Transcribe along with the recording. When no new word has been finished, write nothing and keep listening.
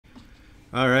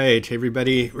All right,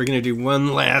 everybody, we're going to do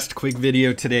one last quick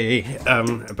video today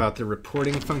about the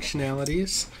reporting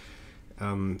functionalities.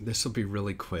 This will be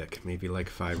really quick, maybe like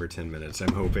 5 or 10 minutes,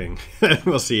 I'm hoping.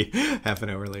 We'll see, half an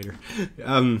hour later.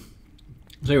 So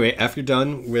anyway, after you're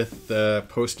done with the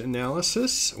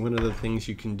post-analysis, one of the things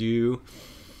you can do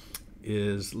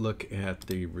is look at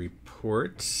the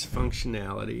reports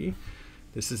functionality.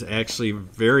 This is actually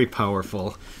very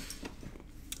powerful,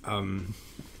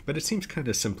 but it seems kind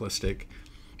of simplistic.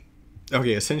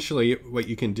 Okay, essentially what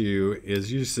you can do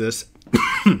is use this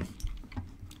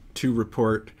to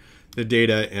report the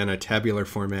data in a tabular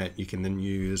format you can then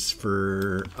use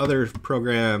for other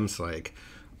programs like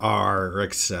R or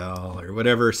Excel or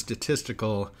whatever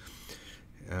statistical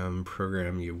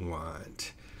program you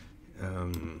want.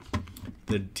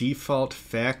 The default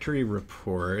factory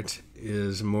report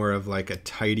is more of like a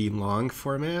tidy long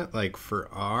format like for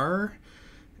R.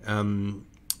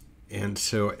 And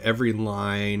so every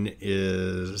line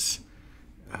is,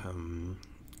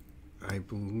 I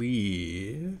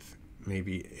believe,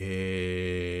 maybe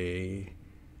a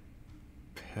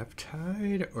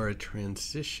peptide or a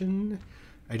transition.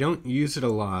 I don't use it a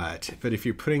lot, but if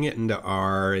you're putting it into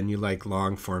R and you like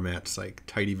long formats like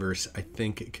tidyverse, I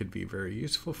think it could be very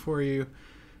useful for you.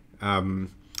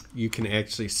 You can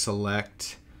actually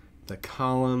select the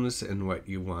columns and what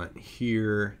you want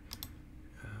here.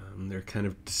 They're kind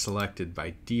of selected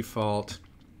by default,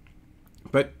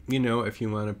 but you know, if you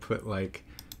want to put like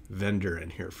vendor in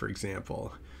here, for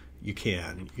example, you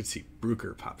can. You can see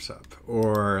Bruker pops up,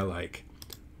 or like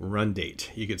run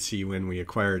date. You could see when we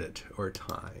acquired it, or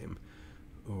time,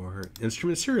 or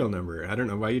instrument serial number. I don't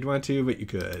know why you'd want to, but you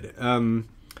could.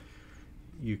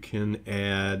 You can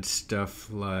add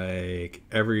stuff like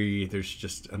there's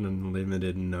just an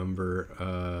unlimited number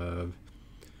of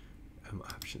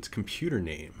options. Computer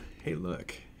name. Hey,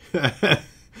 look. I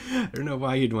don't know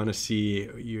why you'd want to see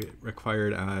you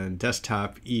required on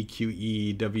desktop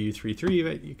EQE W33,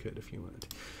 but you could if you want.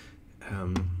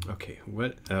 Okay,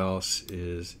 what else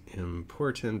is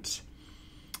important?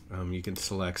 You can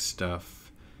select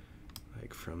stuff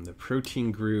like from the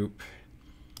protein group.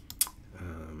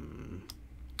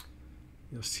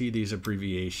 You'll see these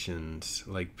abbreviations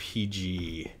like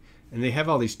PG. And they have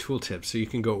all these tooltips, so you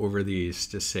can go over these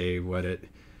to say what it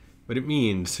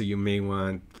means. So you may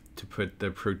want to put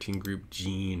the protein group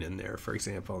gene in there, for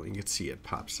example, and you can see it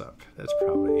pops up. That's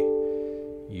probably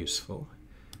useful.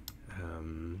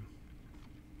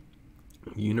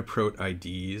 Uniprot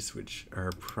IDs, which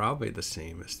are probably the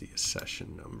same as the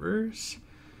accession numbers.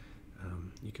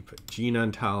 You could put gene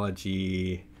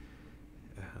ontology,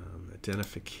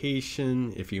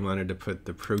 identification. If you wanted to put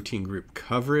the protein group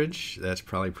coverage, that's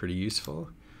probably pretty useful.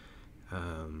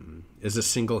 Is a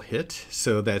single hit,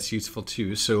 so that's useful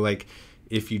too. So like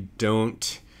if you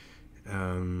don't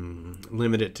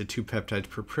limit it to 2 peptides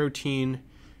per protein,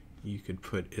 you could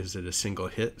put, is it a single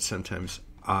hit? Sometimes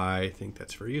I think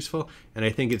that's very useful. And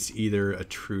I think it's either a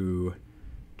true,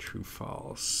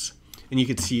 false. And you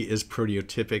could see is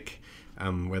proteotypic,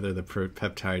 whether the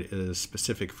peptide is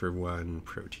specific for one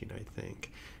protein, I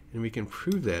think. And we can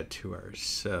prove that to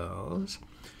ourselves.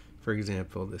 For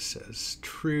example, this says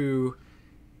true,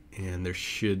 and there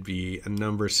should be a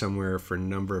number somewhere for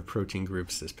number of protein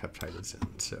groups this peptide is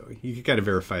in. So you got to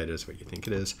verify it as what you think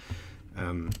it is.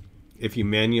 If you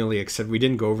manually accept, we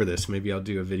didn't go over this, maybe I'll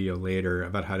do a video later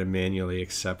about how to manually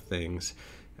accept things.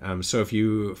 So if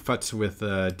you futz with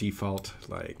default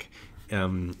like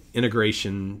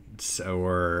integrations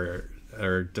or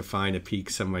define a peak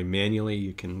some way manually,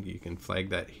 you can flag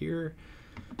that here.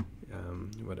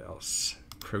 What else?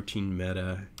 Protein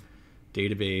meta,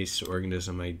 database,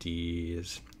 organism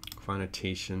IDs,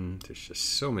 quantitation. There's just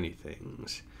so many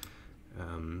things.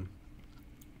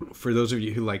 For those of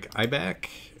you who like IBAC,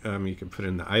 you can put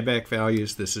in the IBAC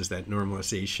values. This is that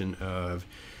normalization of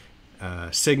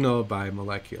signal by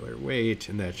molecular weight,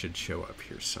 and that should show up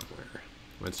here somewhere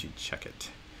once you check it.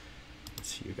 Let's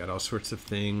see, you got all sorts of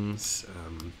things.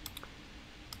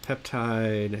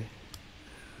 Peptide.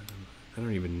 I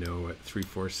don't even know what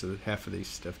 3/4 of half of these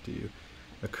stuff do.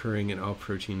 Occurring in all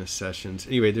protein accessions.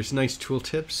 Anyway, there's nice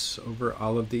tooltips over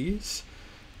all of these,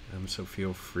 so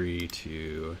feel free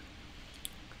to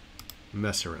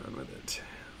mess around with it.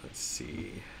 Let's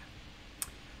see.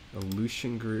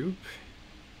 Elution group.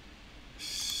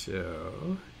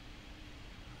 So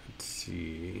let's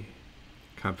see.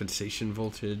 Compensation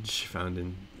voltage found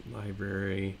in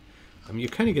library. You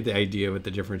kind of get the idea what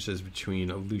the difference is between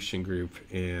elution group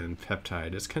and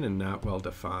peptide. It's kind of not well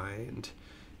defined.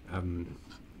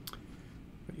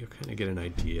 But you'll kind of get an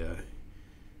idea.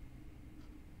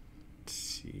 Let's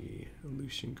see,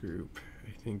 elution group.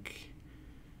 I think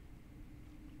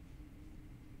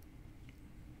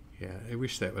Yeah, I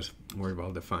wish that was more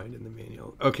well defined in the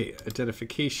manual. Okay,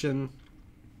 identification.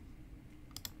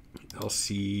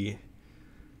 LC.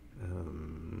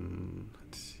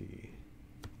 Let's see.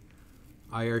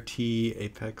 IRT,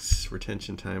 Apex,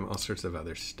 retention time, all sorts of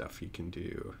other stuff you can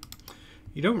do.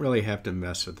 You don't really have to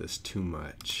mess with this too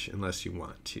much unless you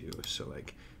want to. So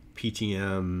like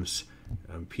PTMs,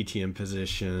 PTM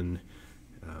position,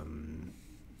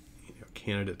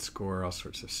 candidate score, all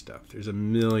sorts of stuff. There's a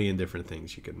million different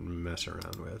things you can mess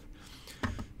around with.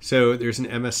 So there's an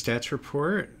MS stats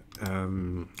report.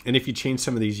 And if you change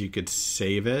some of these, you could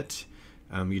save it.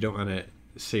 You don't want to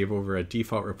save over a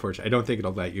default report. I don't think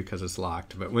it'll let you because it's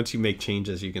locked. But once you make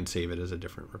changes, you can save it as a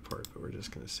different report. But we're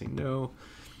just going to say no.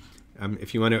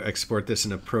 If you want to export this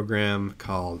in a program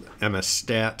called MS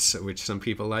Stats, which some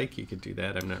people like, you could do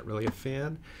that. I'm not really a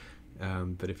fan.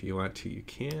 But if you want to, you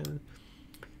can.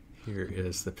 Here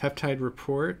is the peptide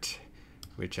report,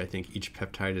 which I think each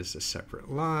peptide is a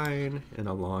separate line in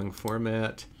a long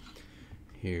format.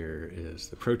 Here is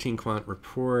the protein quant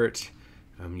report.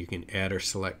 You can add or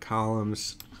select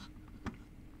columns.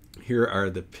 Here are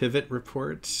the pivot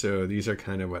reports. So these are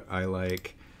kind of what I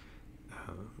like.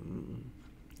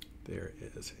 There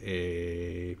is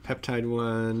a peptide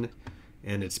one,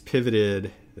 and it's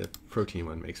pivoted. The protein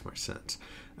one makes more sense.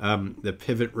 The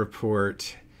pivot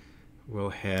report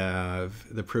will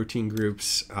have the protein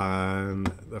groups on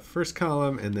the first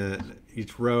column and then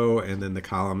each row, and then the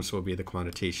columns will be the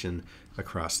quantitation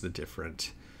across the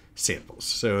different samples.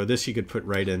 So this you could put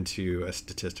right into a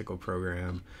statistical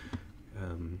program.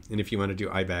 And if you want to do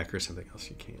IBAC or something else,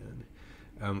 you can.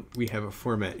 We have a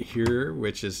format here,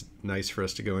 which is nice for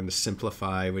us to go into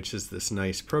Simplify, which is this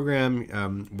nice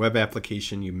program. Web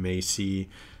application you may see.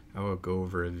 I will go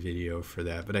over a video for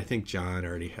that, but I think John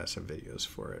already has some videos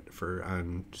for it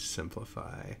on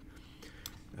Simplify.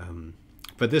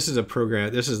 But this is a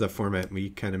program, this is the format we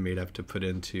kind of made up to put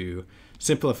into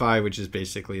Simplify, which is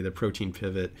basically the protein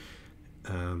pivot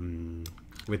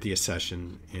with the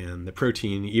accession, and the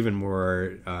protein even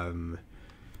more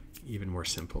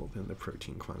simple than the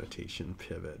protein quantitation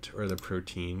pivot, or the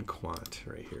protein quant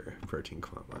right here, protein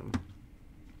quant one,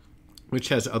 which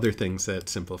has other things that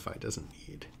Simplify doesn't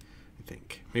need. I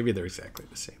think maybe they're exactly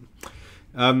the same.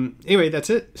 Anyway, that's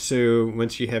it. So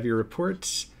once you have your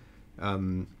reports,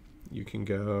 you can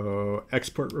go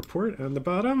export report on the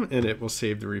bottom, and it will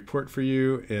save the report for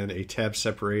you in a tab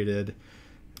separated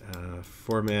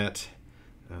format.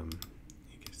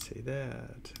 You can say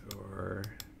that, or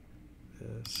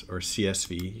this, or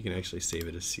CSV. You can actually save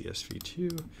it as CSV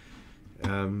too.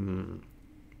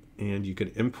 And you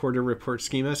could import a report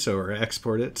schema, or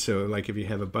export it. So like if you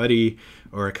have a buddy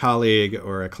or a colleague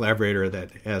or a collaborator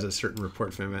that has a certain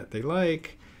report format they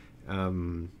like,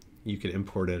 you can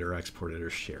import it or export it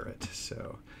or share it.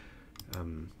 So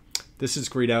this is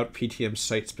grayed out PTM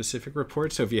site-specific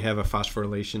report. So if you have a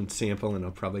phosphorylation sample, and I'll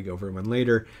probably go over one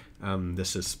later,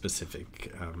 this is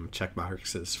specific check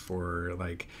boxes for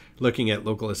like looking at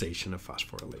localization of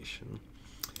phosphorylation.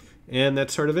 And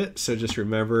that's sort of it. So just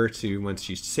remember to, once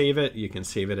you save it, you can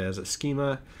save it as a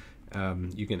schema.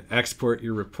 You can export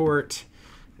your report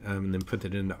and then put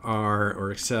it into R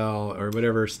or Excel or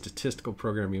whatever statistical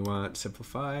program you want,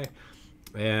 Simplify.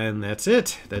 And that's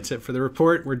it. That's it for the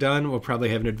report. We're done. We'll probably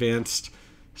have an advanced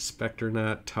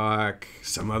Spectronaut talk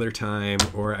some other time,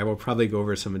 or I will probably go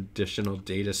over some additional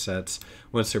data sets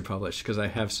once they're published, because I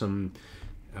have some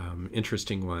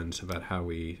interesting ones about how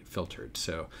we filtered.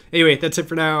 So anyway, that's it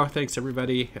for now. Thanks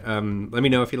everybody. Let me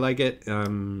know if you like it.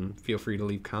 Feel free to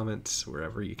leave comments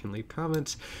wherever you can leave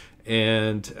comments,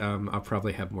 and I'll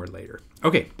probably have more later.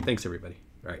 Okay, thanks everybody.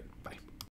 All right, bye.